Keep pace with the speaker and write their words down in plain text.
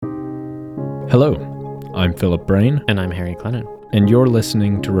Hello, I'm Philip Brain, And I'm Harry Clennon. and you're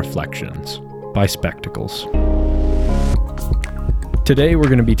listening to Reflections by Spectacles. Today we're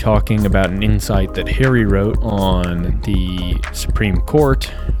going to be talking about an insight that Harry wrote on the Supreme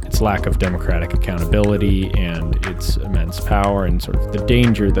Court, its lack of democratic accountability and its immense power, and sort of the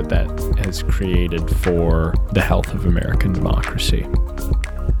danger that that has created for the health of American democracy.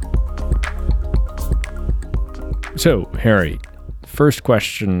 So, Harry, first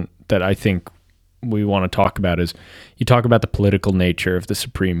question that I think we want to talk about is, you talk about the political nature of the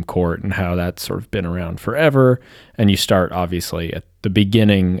Supreme Court and how that's sort of been around forever, and you start obviously at the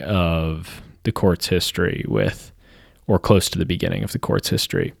beginning of the court's history with, or close to the beginning of the court's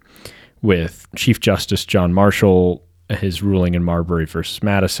history, with Chief Justice John Marshall, his ruling in Marbury versus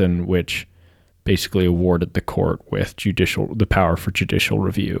Madison, which basically awarded the court with the power for judicial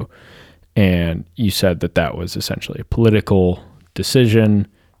review. And you said that that was essentially a political decision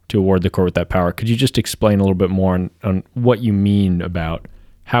to award the court with that power. Could you just explain a little bit more on what you mean about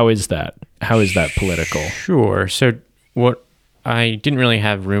how is that political? Sure. So what I didn't really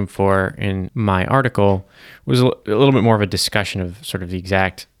have room for in my article was a little bit more of a discussion of sort of the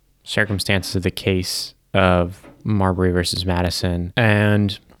exact circumstances of the case of Marbury versus Madison,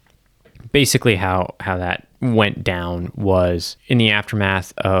 and basically how that went down was in the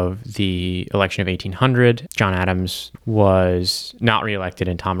aftermath of the election of 1800. John Adams was not reelected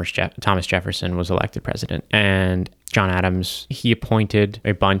and Thomas Jefferson was elected president. And John Adams, he appointed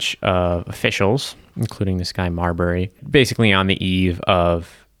a bunch of officials, including this guy Marbury, basically on the eve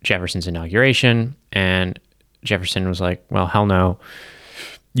of Jefferson's inauguration. And Jefferson was like, well, hell no,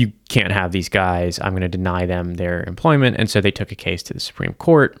 you can't have these guys. I'm going to deny them their employment. And so they took a case to the Supreme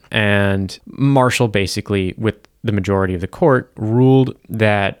Court, and Marshall basically, with the majority of the court, ruled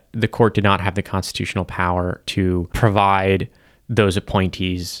that the court did not have the constitutional power to provide those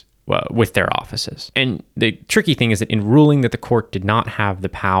appointees with their offices. And the tricky thing is that in ruling that the court did not have the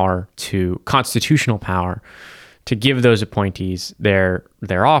constitutional power to give those appointees their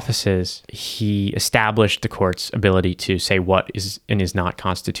offices, he established the court's ability to say what is and is not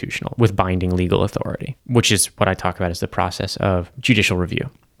constitutional with binding legal authority, which is what I talk about as the process of judicial review.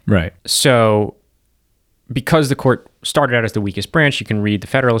 Right. So because the court started out as the weakest branch, you can read the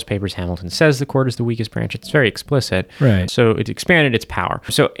Federalist Papers. Hamilton says the court is the weakest branch. It's very explicit. Right. So it expanded its power.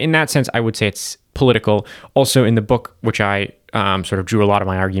 So in that sense, I would say it's political. Also in the book, which I sort of drew a lot of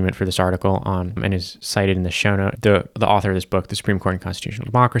my argument for this article on and is cited in the show note, the author of this book, The Supreme Court and Constitutional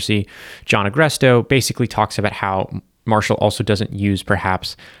Democracy, John Agresto, basically talks about how Marshall also doesn't use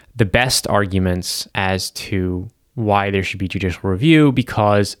perhaps the best arguments as to why there should be judicial review,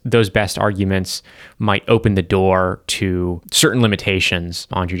 because those best arguments might open the door to certain limitations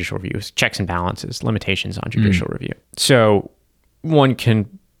on judicial reviews, checks and balances, limitations on judicial review. So one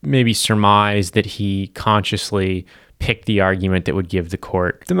can maybe surmise that he consciously picked the argument that would give the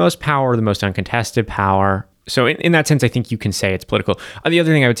court the most power, the most uncontested power. So in that sense, I think you can say it's political. The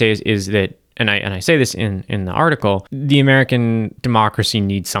other thing I would say is that, and I say this in the article, the American democracy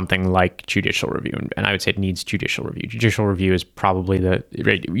needs something like judicial review. And I would say it needs judicial review. Judicial review is probably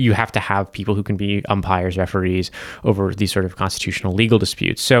you have to have people who can be umpires, referees over these sort of constitutional legal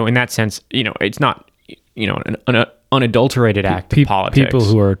disputes. So in that sense, it's not, an unadulterated act of politics. People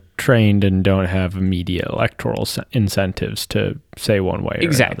who are trained and don't have immediate electoral incentives to say one way or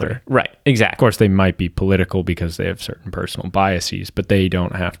another. Right, exactly. Of course, they might be political because they have certain personal biases, but they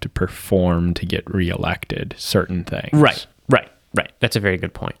don't have to perform to get reelected certain things. Right. That's a very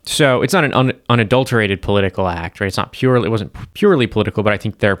good point. So it's not an unadulterated political act, right? It wasn't purely political, but I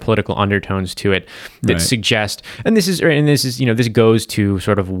think there are political undertones to it that suggest, and this goes to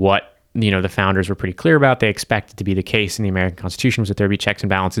sort of what the founders were pretty clear about. They expected to be the case in the American Constitution was that there would be checks and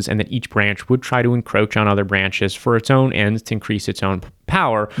balances, and that each branch would try to encroach on other branches for its own ends to increase its own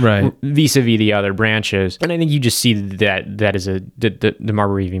power, right, vis-a-vis the other branches. And I think you just see that is the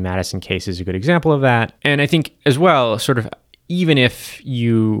Marbury v. Madison case is a good example of that. And I think as well, sort of, even if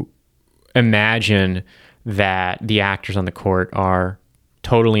you imagine that the actors on the court are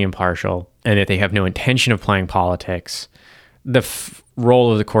totally impartial and that they have no intention of playing politics, the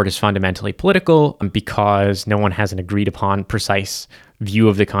role of the court is fundamentally political because no one has an agreed upon precise view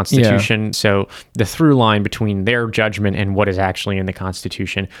of the Constitution. Yeah. So the through line between their judgment and what is actually in the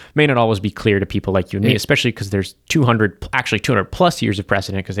Constitution may not always be clear to people like you and me, especially because there's 200 plus years of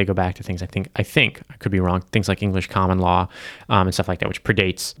precedent, because they go back to things, I think I could be wrong, things like English common law and stuff like that, which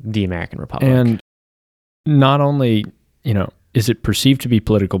predates the American Republic. And not only, is it perceived to be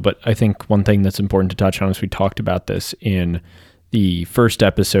political, but I think one thing that's important to touch on is we talked about this in the first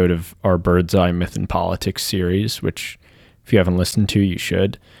episode of our Bird's Eye Myth and Politics series, which if you haven't listened to, you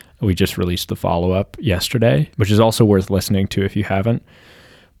should. We just released the follow-up yesterday, which is also worth listening to if you haven't.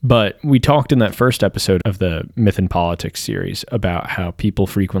 But we talked in that first episode of the Myth and Politics series about how people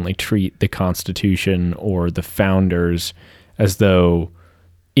frequently treat the Constitution or the founders as though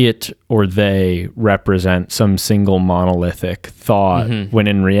it or they represent some single monolithic thought, when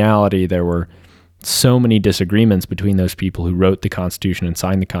in reality there were so many disagreements between those people who wrote the Constitution and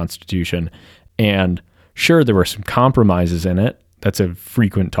signed the Constitution. And sure, there were some compromises in it. That's a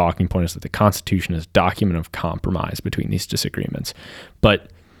frequent talking point, is that the Constitution is a document of compromise between these disagreements. But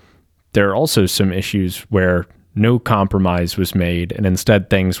there are also some issues where no compromise was made, and instead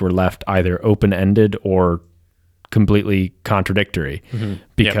things were left either open-ended or completely contradictory,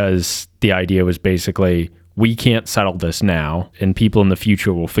 because the idea was basically, we can't settle this now, and people in the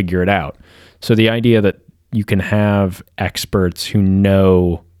future will figure it out. So the idea that you can have experts who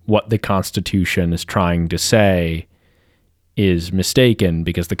know what the Constitution is trying to say is mistaken,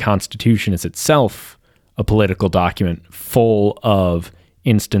 because the Constitution is itself a political document full of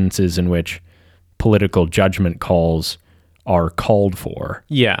instances in which political judgment calls are called for.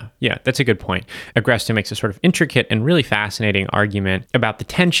 Yeah, that's a good point. Agreste makes a sort of intricate and really fascinating argument about the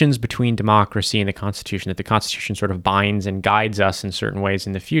tensions between democracy and the Constitution, that the Constitution sort of binds and guides us in certain ways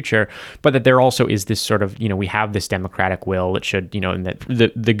in the future, but that there also is this sort of, we have this democratic will that should, and that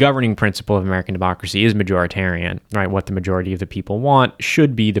the governing principle of American democracy is majoritarian, right? What the majority of the people want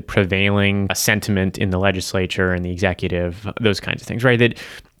should be the prevailing sentiment in the legislature and the executive, those kinds of things, right? That,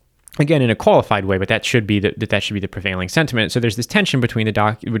 again, in a qualified way, but that should be the prevailing sentiment. So there's this tension between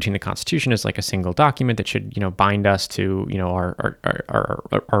the Constitution as like a single document that should bind us to our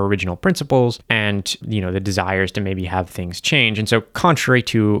original principles, and the desires to maybe have things change. And so, contrary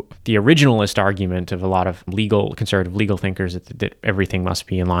to the originalist argument of a lot of conservative legal thinkers that everything must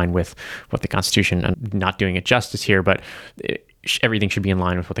be in line with what the Constitution, I'm not doing it justice here, but everything should be in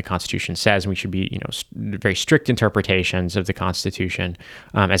line with what the Constitution says, and we should be, very strict interpretations of the Constitution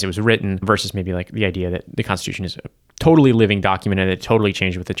as it was written, versus maybe like the idea that the Constitution is a totally living document and it totally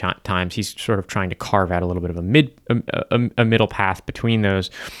changed with the times. He's sort of trying to carve out a little bit of a middle path between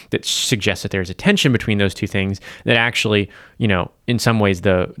those that suggests that there's a tension between those two things that actually, in some ways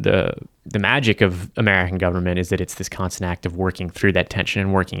the magic of American government is that it's this constant act of working through that tension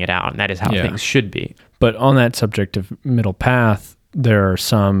and working it out, and that is how things should be. But on that subject of middle path, there are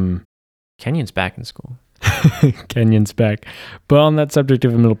some... Kenyon's back in school. Kenyon's back. But on that subject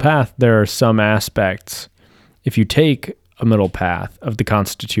of a middle path, there are some aspects, if you take a middle path of the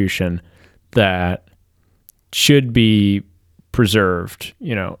Constitution, that should be preserved,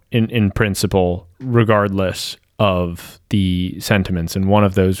 in principle, regardless of the sentiments. And one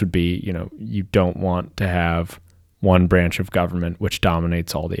of those would be, you don't want to have one branch of government which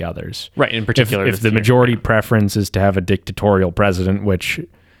dominates all the others. Right. In particular, if the majority preference is to have a dictatorial president, which,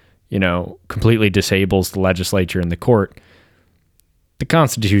 completely disables the legislature and the court, the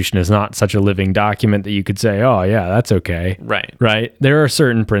Constitution is not such a living document that you could say, oh yeah, that's okay. Right. There are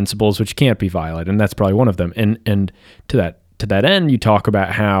certain principles which can't be violated, and that's probably one of them. And to that end, you talk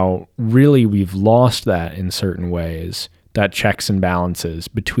about how really we've lost that in certain ways, that checks and balances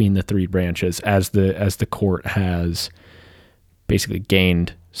between the three branches as the court has basically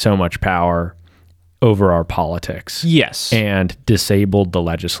gained so much power over our politics. Yes. And disabled the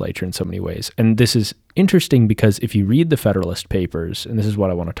legislature in so many ways. And this is interesting because if you read the Federalist Papers, and this is what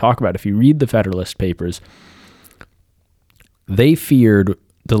I want to talk about, if you read the Federalist Papers, they feared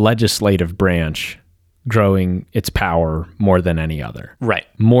the legislative branch growing its power more than any other. Right.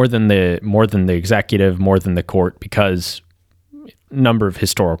 More than the executive, more than the court, because a number of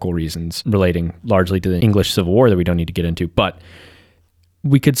historical reasons relating largely to the English Civil War that we don't need to get into. But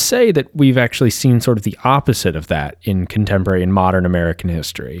we could say that we've actually seen sort of the opposite of that in contemporary and modern American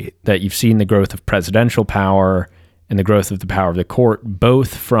history, that you've seen the growth of presidential power and the growth of the power of the court,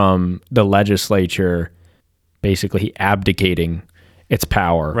 both from the legislature basically abdicating its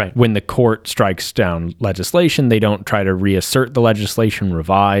power. Right. When the court strikes down legislation, they don't try to reassert the legislation,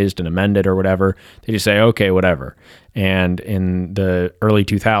 revised and amended or whatever. They just say, okay, whatever. And in the early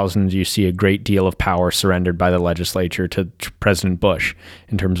 2000s, you see a great deal of power surrendered by the legislature to President Bush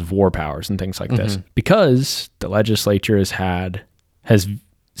in terms of war powers and things like this, because the legislature has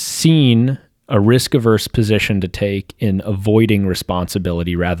seen a risk-averse position to take in avoiding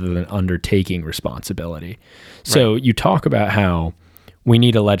responsibility rather than undertaking responsibility. So you talk about how we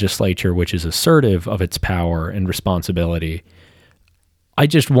need a legislature which is assertive of its power and responsibility. I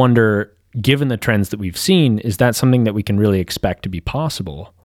just wonder, given the trends that we've seen, is that something that we can really expect to be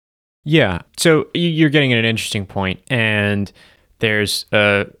possible? Yeah. So you're getting at an interesting point. And There's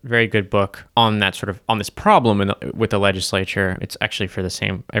a very good book on that sort of on this problem with the legislature. It's actually for the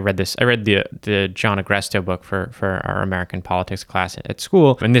same. I read the John Agresto book for our American politics class at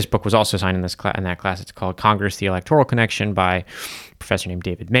school, and this book was also assigned in that class. It's called Congress: The Electoral Connection by a professor named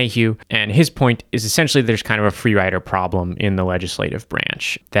David Mayhew. And his point is essentially there's kind of a free rider problem in the legislative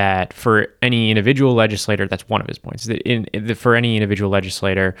branch, that for any individual legislator, that's one of his points, that for any individual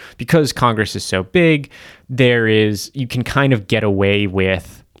legislator, because Congress is so big, you can kind of get away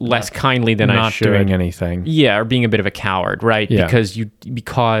with less kindly than I should. Not doing anything. Yeah, or being a bit of a coward, right? Yeah. Because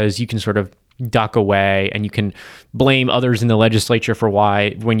you can sort of duck away, and you can blame others in the legislature for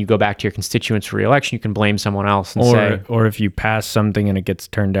why, when you go back to your constituents for re-election, you can blame someone else and or if you pass something and it gets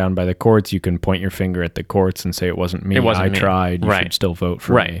turned down by the courts, you can point your finger at the courts and say it wasn't me. I tried. You should still vote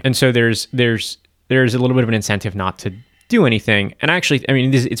for me. And so there's a little bit of an incentive not to do anything. And actually, I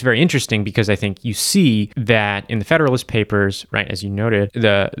mean, it's very interesting because I think you see that in the Federalist Papers, right, as you noted,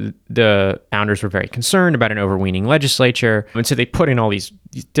 the founders were very concerned about an overweening legislature. And so they put in all these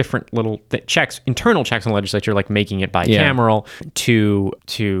different little internal checks on the legislature, like making it bicameral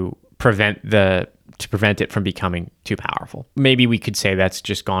to prevent it from becoming too powerful. Maybe we could say that's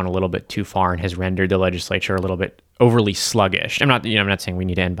just gone a little bit too far and has rendered the legislature a little bit overly sluggish. I'm not saying we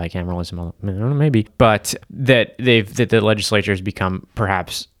need to end bicameralism, maybe, but that the legislature has become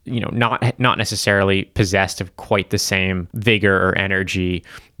perhaps, not necessarily possessed of quite the same vigor or energy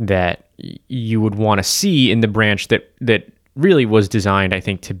that you would want to see in the branch that really was designed, I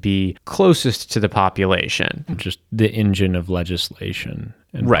think, to be closest to the population. Just the engine of legislation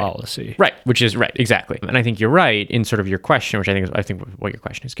and policy. Right, which is right, exactly. And I think you're right in sort of your question, which I think what your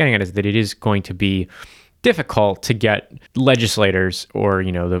question is getting at is that it is going to be difficult to get legislators or,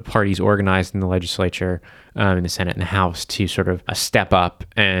 the parties organized in the legislature, in the Senate and the House, to sort of step up.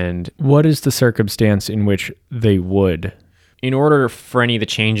 And what is the circumstance in which they would? In order for any of the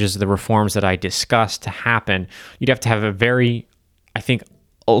changes, the reforms that I discussed to happen, you'd have to have a very, I think,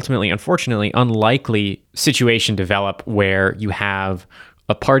 ultimately, unfortunately, unlikely situation develop where you have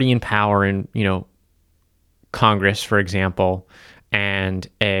a party in power in, Congress, for example, and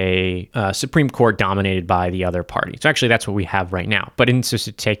a Supreme Court dominated by the other party. So actually, that's what we have right now. But so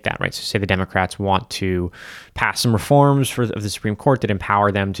to take that, right? So say the Democrats want to pass some reforms of the Supreme Court that empower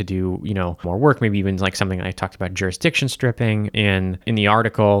them to do, more work, maybe even like something I talked about, jurisdiction stripping in the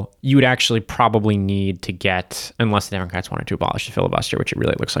article. You would actually probably need to get, unless the Democrats wanted to abolish the filibuster, which it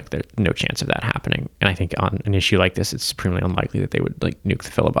really looks like there's no chance of that happening. And I think on an issue like this, it's supremely unlikely that they would nuke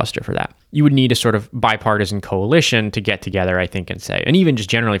the filibuster for that. You would need a sort of bipartisan coalition to get together, I think, and say, and even just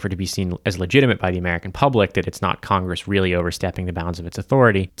generally for it to be seen as legitimate by the American public, that it's not Congress really overstepping the bounds of its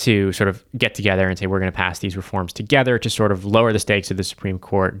authority, to sort of get together and say, we're going to pass these reforms together to sort of lower the stakes of the Supreme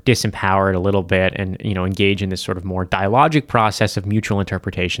Court, disempower it a little bit, and, engage in this sort of more dialogic process of mutual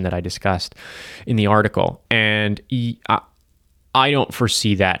interpretation that I discussed in the article. And I don't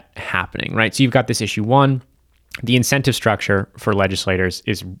foresee that happening, right? So you've got this issue one. The incentive structure for legislators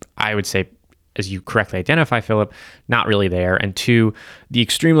is, I would say, as you correctly identify, Philip, not really there. And two, the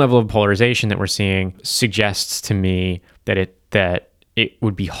extreme level of polarization that we're seeing suggests to me that it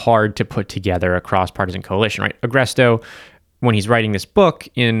would be hard to put together a cross-partisan coalition, right? Agresto, when he's writing this book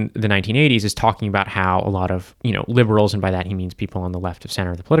in the 1980s, is talking about how a lot of, liberals, and by that he means people on the left of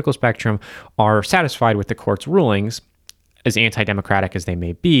center of the political spectrum, are satisfied with the court's rulings, as anti-democratic as they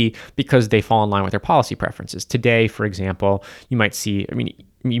may be, because they fall in line with their policy preferences. Today, for example, you might see,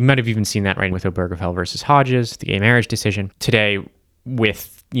 you might have even seen that right with Obergefell versus Hodges, the gay marriage decision. Today,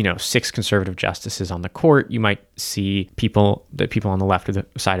 with 6 conservative justices on the court, you might see people on the left of the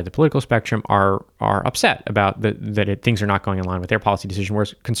side of the political spectrum are upset about that things are not going in line with their policy decision,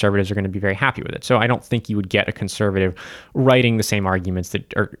 whereas conservatives are going to be very happy with it. So I don't think you would get a conservative writing the same arguments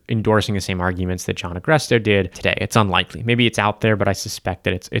that are endorsing the same arguments that John Agresto did today. It's unlikely. Maybe it's out there, but I suspect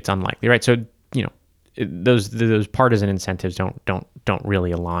that it's unlikely, right? So those partisan incentives don't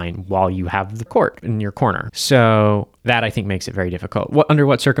really align while you have the court in your corner. So that, I think, makes it very difficult. Under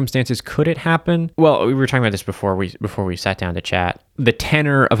what circumstances could it happen? Well, we were talking about this before we sat down to chat. The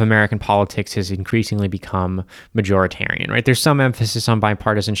tenor of American politics has increasingly become majoritarian, right? There's some emphasis on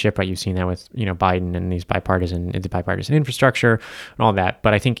bipartisanship, right? You've seen that with Biden and the bipartisan infrastructure and all that.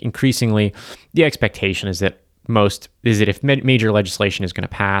 But I think increasingly the expectation is that if major legislation is going to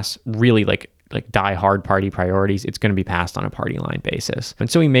pass, really like die-hard party priorities, it's going to be passed on a party line basis. And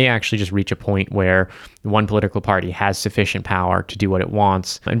so we may actually just reach a point where one political party has sufficient power to do what it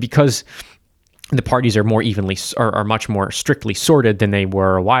wants. And because the parties are more evenly, are much more strictly sorted than they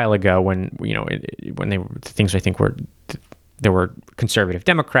were a while ago, when they were things I think were there were conservative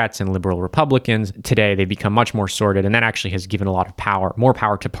Democrats and liberal Republicans. Today, they become much more sorted, and that actually has given a lot of power, more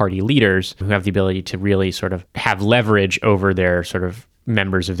power to party leaders who have the ability to really sort of have leverage over their sort of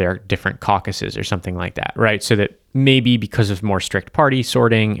members of their different caucuses or something like that, right? So that maybe because of more strict party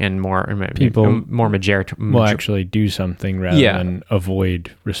sorting and more people more majority will actually do something rather than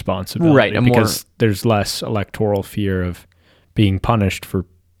avoid responsibility, right? Because there's less electoral fear of being punished for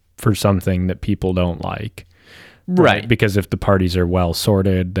something that people don't like. Right. Because if the parties are well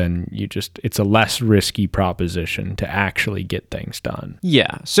sorted, then it's a less risky proposition to actually get things done.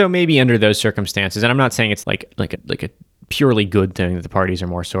 Yeah. So maybe under those circumstances, and I'm not saying it's like a purely good thing that the parties are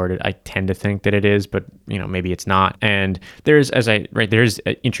more sorted. I tend to think that it is, but maybe it's not. And there's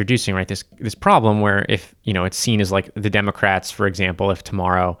introducing this problem where if it's seen as like the Democrats, for example, if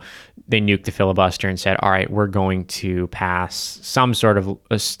tomorrow they nuke the filibuster and said, all right, we're going to pass some sort of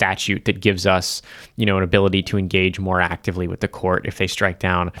a statute that gives us an ability to engage more actively with the court if they strike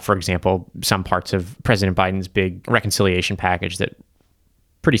down, for example, some parts of President Biden's big reconciliation package that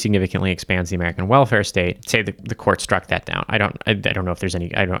pretty significantly expands the American welfare state. Say the court struck that down. I don't know if there's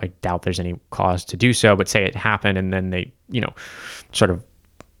any. I doubt there's any cause to do so. But say it happened, and then they sort of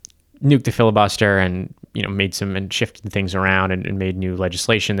nuked the filibuster and made some and shifted things around and made new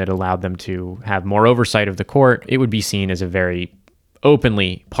legislation that allowed them to have more oversight of the court. It would be seen as a very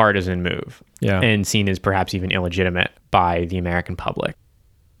openly partisan move, and seen as perhaps even illegitimate by the American public.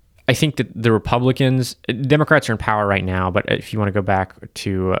 I think that the Democrats are in power right now, but if you want to go back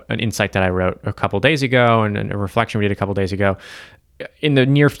to an insight that I wrote a couple days ago and a reflection we did a couple days ago, in the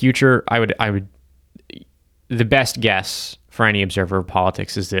near future, I would the best guess for any observer of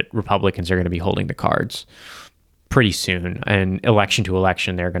politics is that Republicans are going to be holding the cards pretty soon, and election to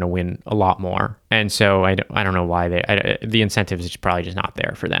election, they're going to win a lot more. And so I don't know why the incentive is probably just not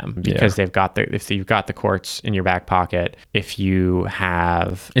there for them, because if you've got the courts in your back pocket, if you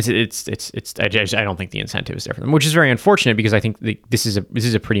have, I don't think the incentive is there for them, which is very unfortunate, because I think this is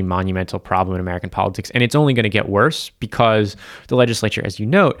a pretty monumental problem in American politics, and it's only going to get worse because the legislature, as you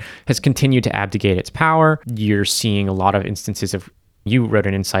note, has continued to abdicate its power. You're seeing a lot of instances of. You wrote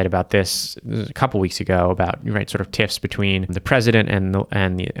an insight about this a couple weeks ago about sort of tiffs between the president and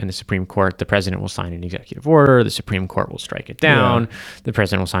the Supreme Court. The president will sign an executive order, the Supreme Court will strike it down. The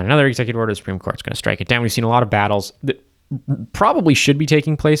president will sign another executive order, the Supreme Court's going to strike it down. We've seen a lot of battles that probably should be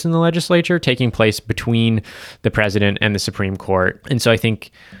taking place in the legislature, taking place between the president and the Supreme Court. And so I think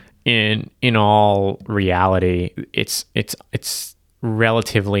in all reality, it's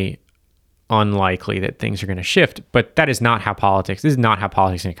relatively unlikely that things are going to shift, but this is not how politics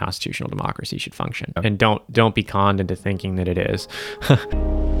in a constitutional democracy should function. And don't be conned into thinking that it is.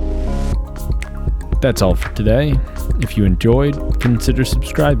 That's all for today. If you enjoyed, consider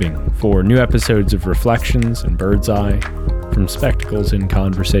subscribing for new episodes of Reflections and Bird's Eye from Spectacles in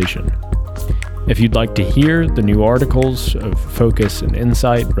Conversation. If you'd like to hear the new articles of Focus and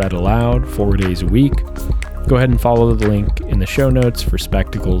Insight read aloud 4 days a week, go ahead and follow the link in the show notes for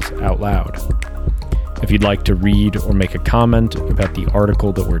Spectacles Out Loud. If you'd like to read or make a comment about the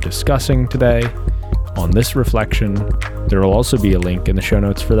article that we're discussing today on this reflection, there will also be a link in the show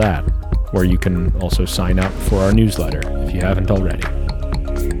notes for that, where you can also sign up for our newsletter if you haven't already.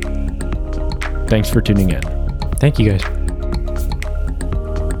 Thanks for tuning in. Thank you, guys.